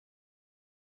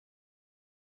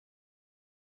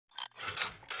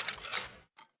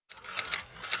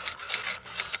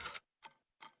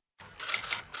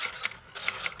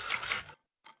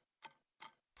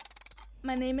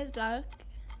My name is Lark,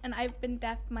 and I've been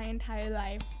deaf my entire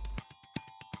life.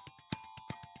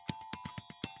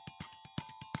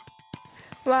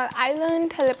 Well, I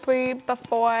learned to lip read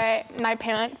before my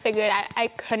parents figured I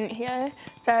couldn't hear.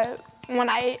 So when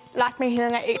I lost my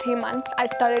hearing at 18 months, I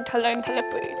started to learn to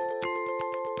lip read.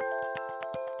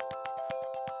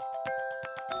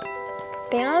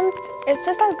 Dance is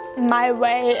just like my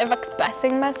way of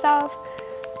expressing myself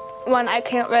when I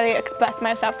can't really express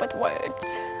myself with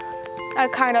words. I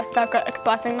kind of suck at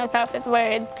expressing myself with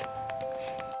words.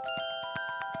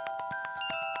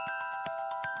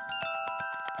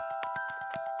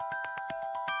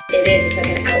 It's like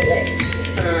an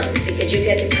outlet because you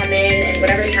get to come in and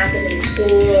whatever's happened in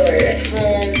school or at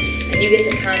home, and you get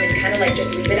to come and kind of like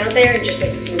just leave it out there and just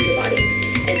like move your body.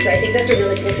 And so I think that's a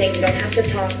really cool thing. You don't have to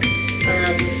talk.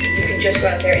 You can just go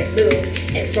out there and move.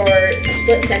 And for a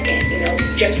split second,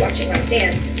 just watching Lark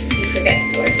dance, you forget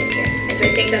Lark in here. And so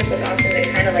I think that's what's awesome.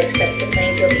 It kind of like sets the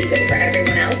playing field even for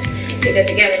everyone else. Because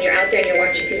again, when you're out there and you're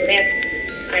watching people dance,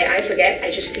 I forget.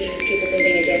 I just see people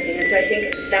moving and dancing. And so I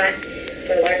think that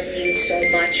for Lark means so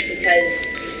much because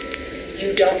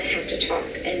you don't have to talk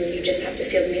and you just have to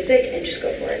feel the music and just go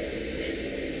for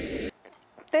it.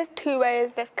 There's two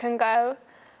ways this can go.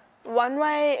 One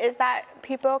way is that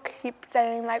people keep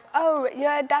saying like, oh,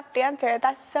 you're a deaf dancer,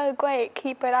 that's so great,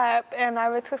 keep it up. And I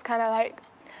was just kind of like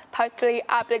partially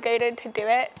obligated to do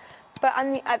it. But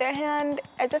on the other hand,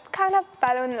 I just kind of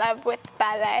fell in love with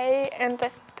ballet and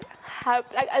just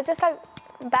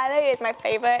ballet is my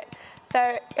favorite.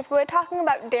 So if we're talking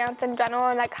about dance in general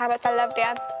and like how much I love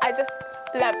dance, I just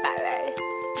love ballet.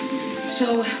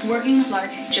 So working with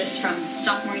Lark just from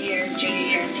sophomore year, junior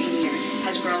year, and senior year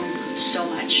has grown so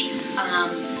much.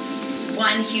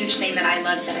 One huge thing that I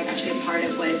loved that I got to be a part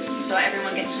of was, so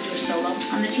everyone gets to do a solo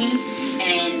on the team,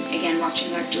 and again,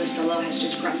 watching Lark do a solo has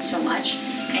just grown so much.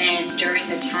 And during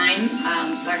the time,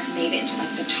 Lark made it into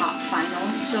like the top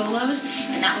final solos,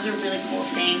 and that was a really cool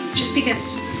thing, just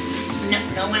because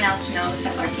no one else knows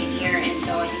that Lark can hear, and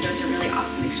so I think it was a really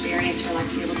awesome experience for Lark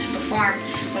to be able to perform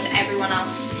with everyone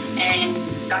else and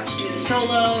got to do the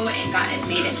solo and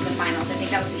made it to the finals. I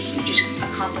think that was a huge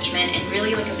accomplishment and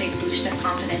really like a big boost of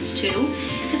confidence too,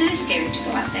 because it is scary to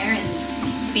go out there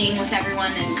and being with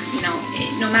everyone, and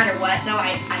no matter what though,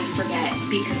 I forget,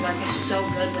 because Lark is so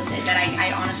good with it that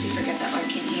I honestly forget that Lark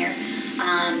can hear.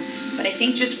 But I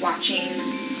think just watching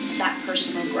that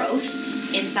personal growth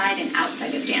inside and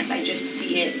outside of dance, I just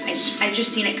see it. I've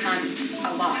just seen it come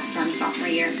a lot from sophomore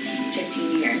year to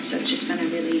senior year, and so it's just been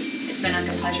it's been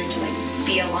like a pleasure to like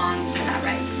be along for that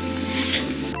ride.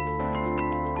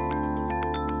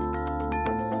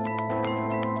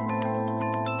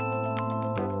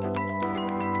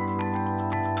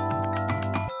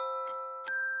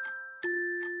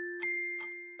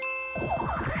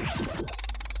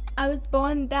 I was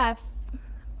born deaf,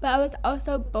 but I was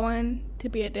also born to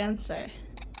be a dancer.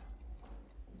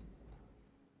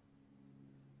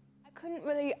 I couldn't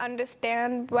really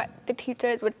understand what the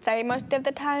teachers would say most of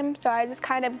the time, so I just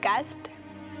kind of guessed.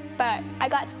 But I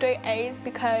got straight A's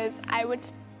because I would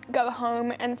go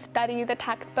home and study the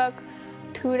textbook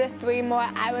 2 to 3 more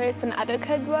hours than other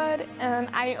kids would, and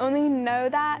I only know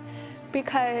that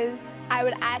because I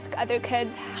would ask other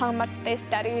kids how much they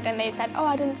studied, and they said, oh,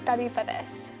 I didn't study for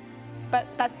this. But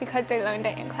that's because they learned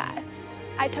it in class.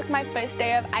 I took my first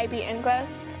day of IB English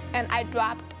and I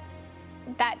dropped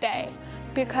that day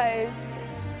because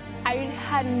I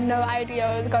had no idea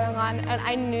what was going on, and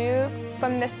I knew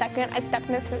from the second I stepped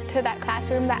into that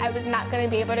classroom that I was not going to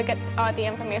be able to get all the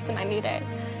information I needed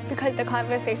because the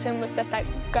conversation was just like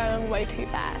going way too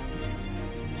fast.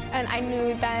 And I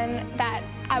knew then that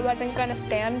I wasn't going to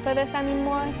stand for this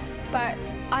anymore. But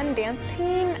on dance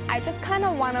team, I just kind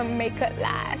of want to make it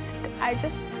last. I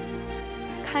just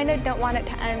kind of don't want it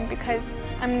to end because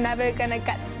I'm never going to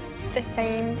get the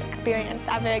same experience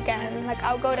ever again. Like,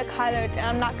 I'll go to college and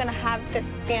I'm not going to have this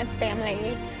dance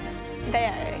family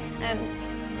there. And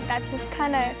that's just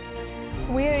kind of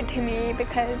weird to me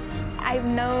because I've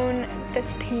known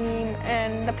this team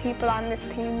and the people on this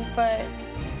team for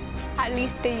at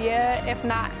least a year, if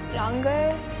not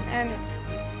longer. And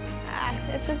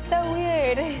it's just so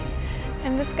weird.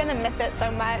 I'm just gonna miss it so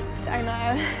much, I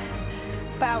know.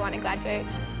 But I want to graduate.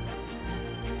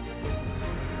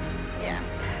 Yeah.